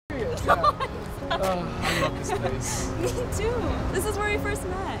I love this place. Me too. This is where we first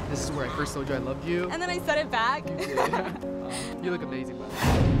met. This is where I first told you I loved you. And then I said it back. Yeah. You look amazing, man.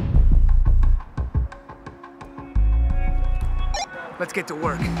 Let's get to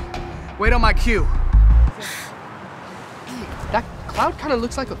work. Wait on my cue. That cloud kind of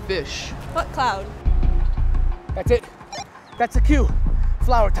looks like a fish. What cloud? That's it. That's the cue.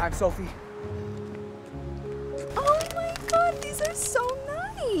 Flower time, Sophie. Oh my god, these are so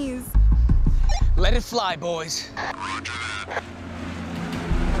nice. Let it fly, boys.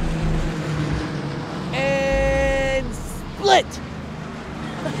 And split.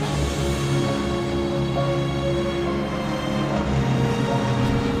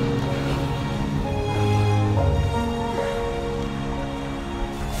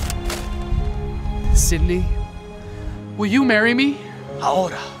 Sydney, will you marry me?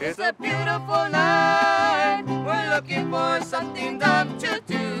 Ahora. It's a beautiful night. We're looking for something dumb to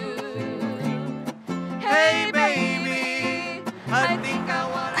do. Hey, baby, I think I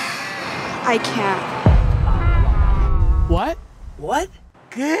wanna. I can't. What? What?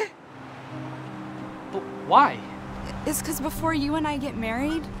 ¿Qué? But why? It's because before you and I get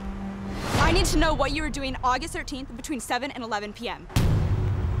married, I need to know what you were doing August 13th between 7 and 11 p.m.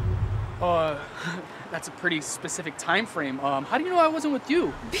 That's a pretty specific time frame. How do you know I wasn't with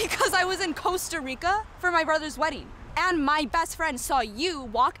you? Because I was in Costa Rica for my brother's wedding. And my best friend saw you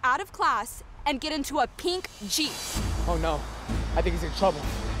walk out of class and get into a pink Jeep. Oh no, I think he's in trouble.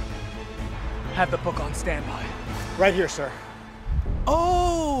 Have the book on standby. Right here, sir.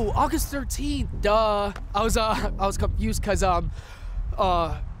 Oh, August 13th. Duh. I was confused because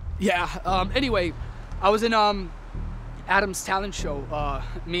anyway, I was in Adam's talent show.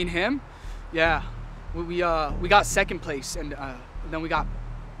 Me and him. Yeah. We got second place, and then we got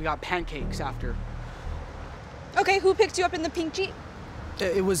pancakes after. Okay, who picked you up in the pink Jeep?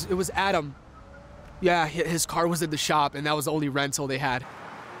 It was Adam. Yeah, his car was in the shop, and that was the only rental they had.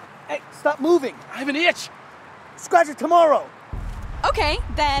 Hey, stop moving. I have an itch. Scratch it tomorrow. Okay,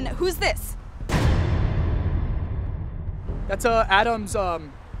 then who's this? That's Adam's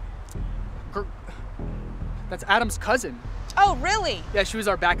that's Adam's cousin. Oh, really? Yeah, she was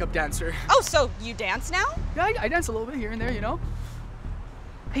our backup dancer. Oh, so you dance now? Yeah, I dance a little bit here and there, you know.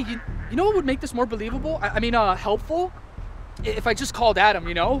 Hey, you know what would make this more believable? I mean, helpful? If I just called Adam,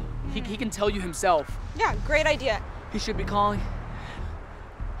 you know? He can tell you himself. Yeah, great idea. He should be calling.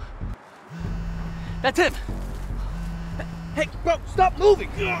 That's him. Hey, bro, stop moving.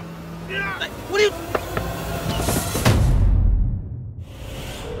 What are you?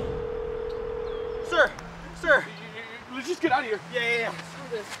 Sir. Let's just get out of here. Yeah.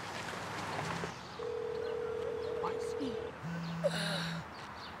 Screw this.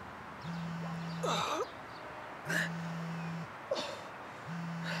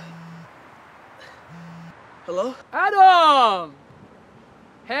 Hello? Adam!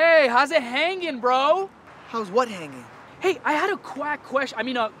 Hey, how's it hanging, bro? How's what hanging? Hey, I had a quick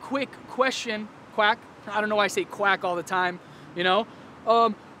question. Quack. I don't know why I say quack all the time, you know?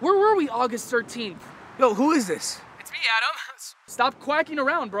 Where were we August 13th? Yo, who is this? It's me, Adam. Stop quacking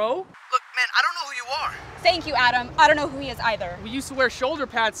around, bro. Look, man, I don't know who you are. Thank you, Adam. I don't know who he is either. We used to wear shoulder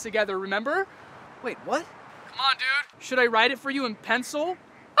pads together, remember? Wait, what? Come on, dude. Should I write it for you in pencil?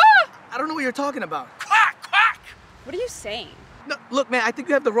 I don't know what you're talking about. Quack, quack! What are you saying? No, look, man, I think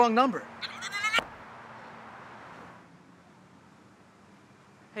you have the wrong number.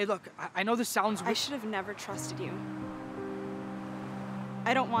 Hey, look, I know this sounds... I should have never trusted you.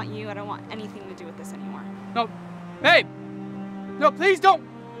 I don't want you. I don't want anything to do with this anymore. No, babe! No, please don't!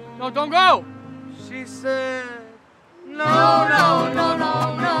 No, don't go! She said, no.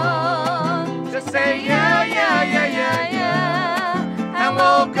 Just say yeah. And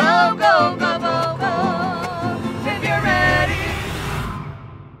we'll go. If you're ready.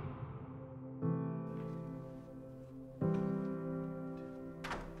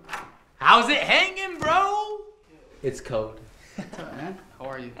 How's it hanging, bro? It's cold. What's up, man? How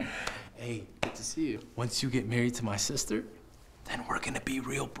are you? Hey, Good to see you. once you get married to my sister, then we're gonna be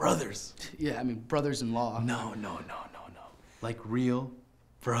real brothers. Yeah, I mean, brothers-in-law. No. Like real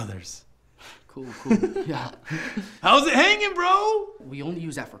brothers. Cool. Yeah. How's it hanging, bro? We only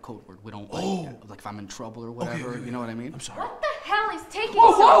use that for code word. We don't, like if I'm in trouble or whatever, Okay. you know what I mean? I'm sorry. What the hell is taking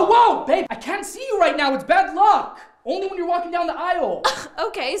Whoa! Babe, I can't see you right now. It's bad luck. Only when you're walking down the aisle.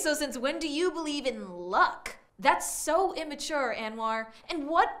 Okay, so since when do you believe in luck? That's so immature, Anwar. And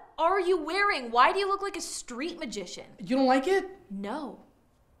what are you wearing? Why do you look like a street magician? You don't like it? No.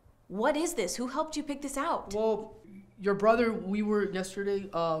 What is this? Who helped you pick this out? Well, your brother, we were yesterday,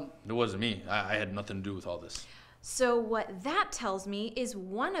 It wasn't me. I had nothing to do with all this. So what that tells me is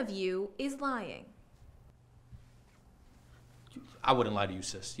one of you is lying. I wouldn't lie to you,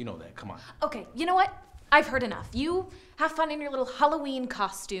 sis. You know that. Come on. Okay, you know what? I've heard enough. You have fun in your little Halloween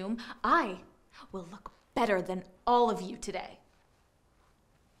costume. I will look better than all of you today.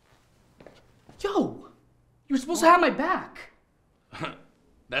 Yo, you were supposed to have my back.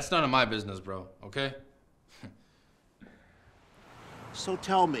 That's none of my business, bro, okay? So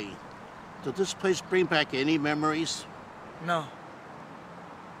tell me, did this place bring back any memories? No.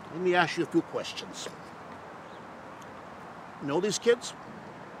 Let me ask you a few questions. Know these kids?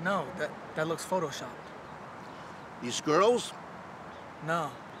 No, that looks photoshopped. These girls?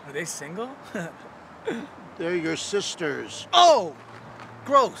 No. Are they single? They're your sisters. Oh!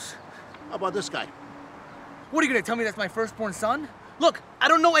 Gross. How about this guy? What are you gonna tell me that's my firstborn son? Look, I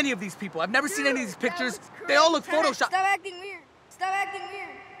don't know any of these people. I've never seen any of these pictures. They all look photoshopped. Stop acting weird. Stop acting weird.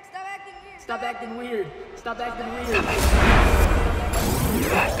 Stop acting weird. Stop acting weird. Stop acting weird.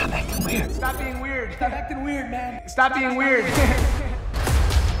 Stop acting weird. Stop being weird. Stop acting weird, man. Stop being weird.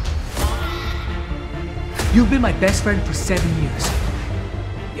 You've been my best friend for 7 years.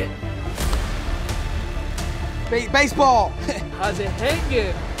 Yeah. Baseball. How's it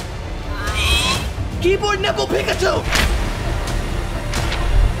hanging? Keyboard nipple Pikachu.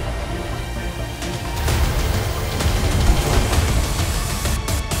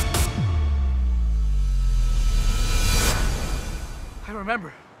 I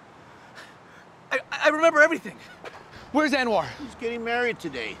remember. I remember everything. Where's Anwar? He's getting married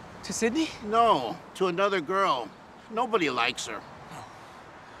today. To Sydney? No, to another girl. Nobody likes her.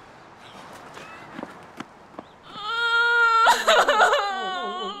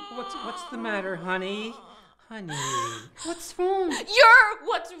 What's the matter, honey? Honey, what's wrong? You're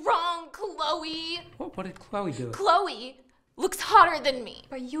what's wrong, Chloe. What did Chloe do? Chloe looks hotter than me.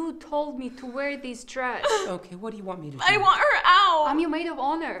 But you told me to wear this dress. Okay, what do you want me to do? I want her out. I'm your maid of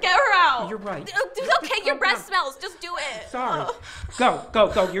honor. Get her out. You're right. Okay, your breath smells. Just do it. Sorry.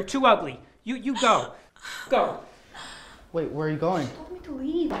 Go. You're too ugly. You go. Go. Wait, where are you going? You told me to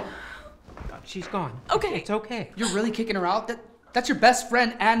leave. She's gone. Okay. It's okay. You're really kicking her out? That's your best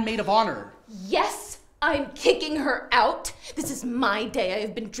friend and maid of honor. Yes, I'm kicking her out. This is my day. I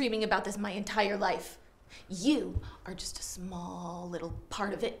have been dreaming about this my entire life. You are just a small little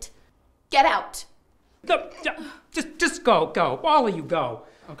part of it. Get out. Go. Just go. All of you go.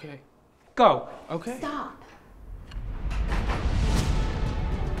 Okay. Go. Okay. Stop.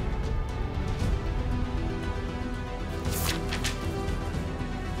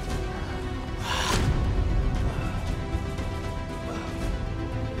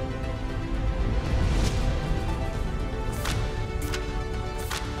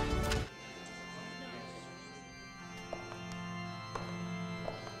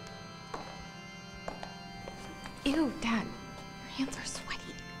 Ew, Dad. Your hands are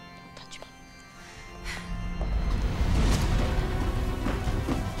sweaty. Don't touch me.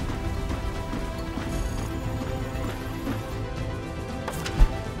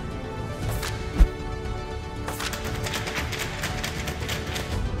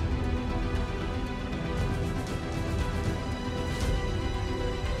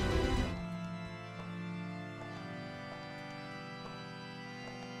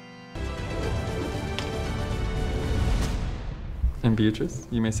 And Beatrice,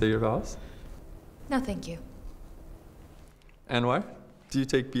 you may say your vows. No, thank you. Anwar, do you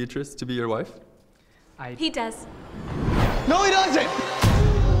take Beatrice to be your wife? He does. No, he doesn't.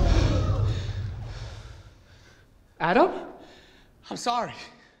 Adam? I'm sorry.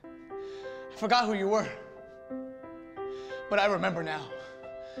 I forgot who you were. But I remember now.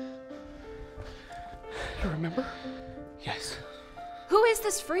 You remember? Yes. Who is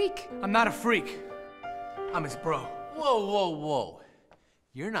this freak? I'm not a freak. I'm his bro. Whoa.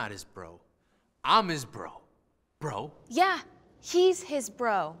 You're not his bro. I'm his bro. Bro? Yeah, he's his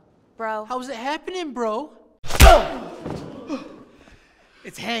bro. Bro. How's it happening, bro?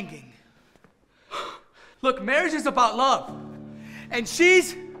 It's hanging. Look, marriage is about love. And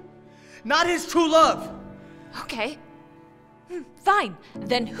she's not his true love. Okay. Fine.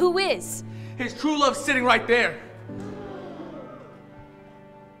 Then who is? His true love's sitting right there.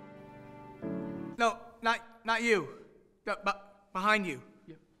 No, not you. Behind you.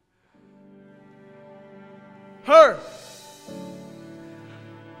 Yep. Her.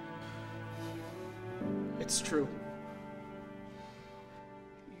 It's true.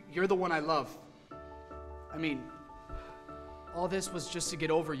 You're the one I love. I mean, all this was just to get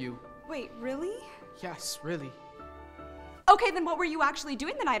over you. Wait, really? Yes, really. Okay, then what were you actually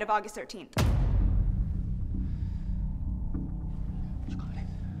doing the night of August 13th?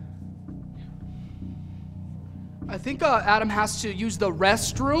 I think Adam has to use the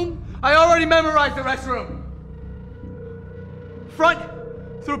restroom. I already memorized the restroom. Front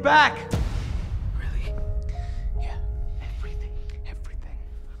through back. Really? Yeah. Everything.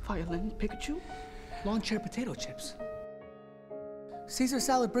 Violin, Pikachu? Lawn chair potato chips. Caesar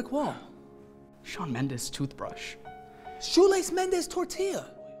salad brick wall. Shawn Mendes toothbrush. Shoelace Mendes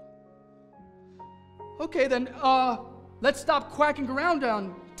tortilla. Okay, then, let's stop quacking around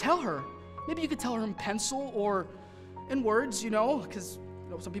and tell her. Maybe you could tell her in pencil or in words, because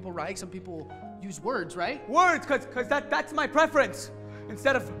some people write, some people use words, right? Words, cause that's my preference.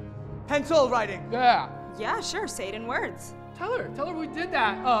 Instead of pencil writing. Yeah. Yeah, sure, say it in words. Tell her we did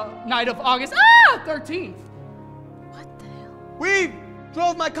that night of August 13th. What the hell? We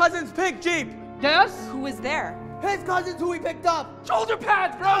drove my cousin's pink Jeep. Yes? Who was there? His cousin's who we picked up. Shoulder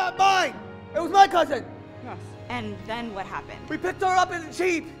pads, bro! Mine! It was my cousin. Yes. And then what happened? We picked her up in a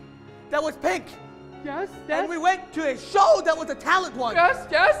Jeep that was pink. Yes? And we went to a show that was a talent one. Yes?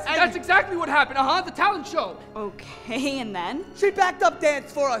 And That's exactly what happened. The talent show. Okay, and then? She backed up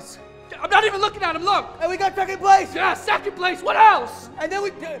danced for us. I'm not even looking at him, look! And we got second place. Yeah, second place, what else? And then we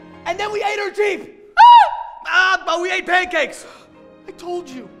ate her Jeep. Ah! But we ate pancakes. I told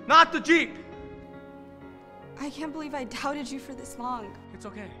you. Not the Jeep. I can't believe I doubted you for this long. It's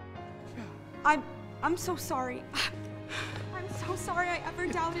okay. I'm so sorry. I'm so sorry I ever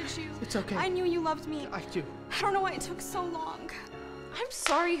doubted you. It's okay. I knew you loved me. I do. I don't know why it took so long. I'm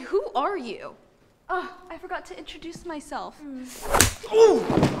sorry, who are you? Oh, I forgot to introduce myself. Ooh!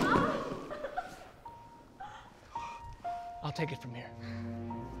 I'll take it from here.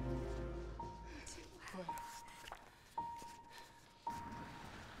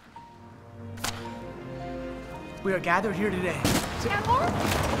 We are gathered here today. Anwar?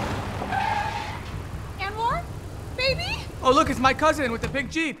 Anwar? Baby? Oh, look, it's my cousin with the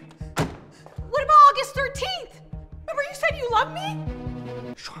pink Jeep. What about August 13th? Remember you said you loved me?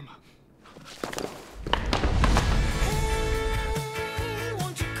 Sharma.